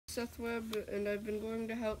Seth Webb, and I've been going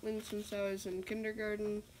to Houghtaling since I was in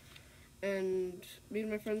kindergarten, and me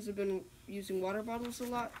and my friends have been using water bottles a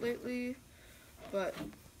lot lately, but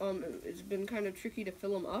it's been kind of tricky to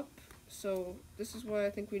fill them up, so this is why I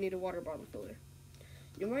think we need a water bottle filler.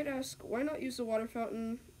 You might ask, why not use a water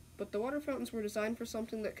fountain? But the water fountains were designed for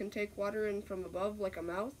something that can take water in from above, like a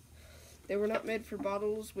mouth. They were not made for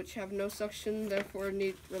bottles, which have no suction, therefore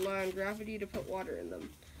rely on gravity to put water in them.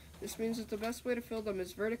 This means that the best way to fill them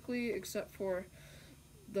is vertically, except for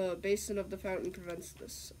the basin of the fountain prevents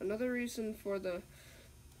this. Another reason for the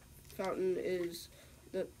fountain is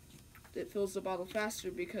that it fills the bottle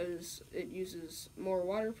faster because it uses more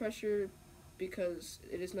water pressure because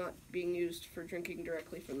it is not being used for drinking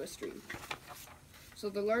directly from the stream. So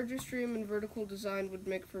the larger stream and vertical design would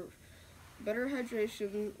make for better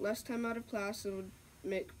hydration, less time out of class, and would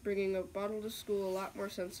make bringing a bottle to school a lot more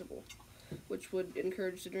sensible, which would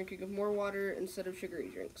encourage the drinking of more water instead of sugary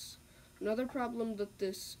drinks. Another problem that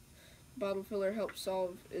this bottle filler helps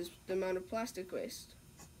solve is the amount of plastic waste.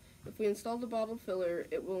 If we install the bottle filler,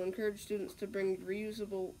 it will encourage students to bring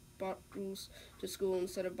reusable bottles to school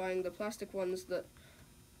instead of buying the plastic ones that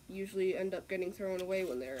usually end up getting thrown away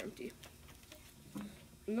when they're empty.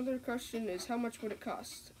 Another question is, how much would it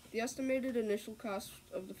cost? The estimated initial cost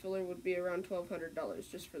of the filler would be around $1,200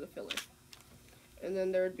 just for the filler. And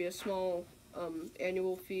then there would be a small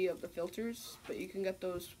annual fee of the filters, but you can get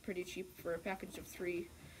those pretty cheap for a package of 3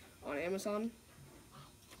 on Amazon,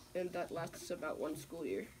 and that lasts about 1 school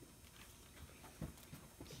year.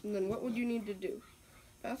 And then what would you need to do?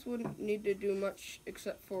 PATH wouldn't need to do much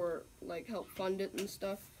except for like help fund it and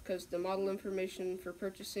stuff, because the model information for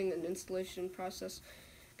purchasing and installation process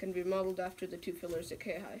can be modeled after the 2 fillers at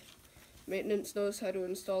K-High. Maintenance knows how to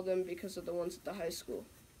install them because of the ones at the high school.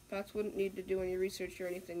 PATH wouldn't need to do any research or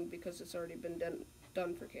anything because it's already been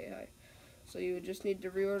done for K-High. So you would just need to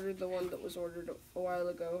reorder the one that was ordered a while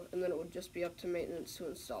ago, and then it would just be up to maintenance to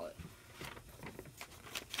install it.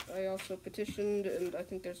 I also petitioned, and I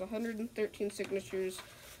think there's 113 signatures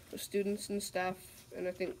of students and staff, and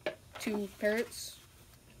I think 2 parents.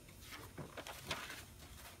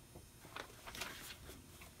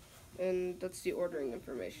 And that's the ordering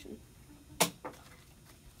information. I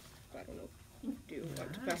don't know. Do you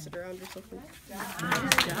want to pass it around or something?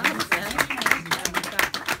 Nice job, Seth.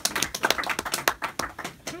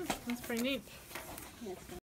 That's pretty neat.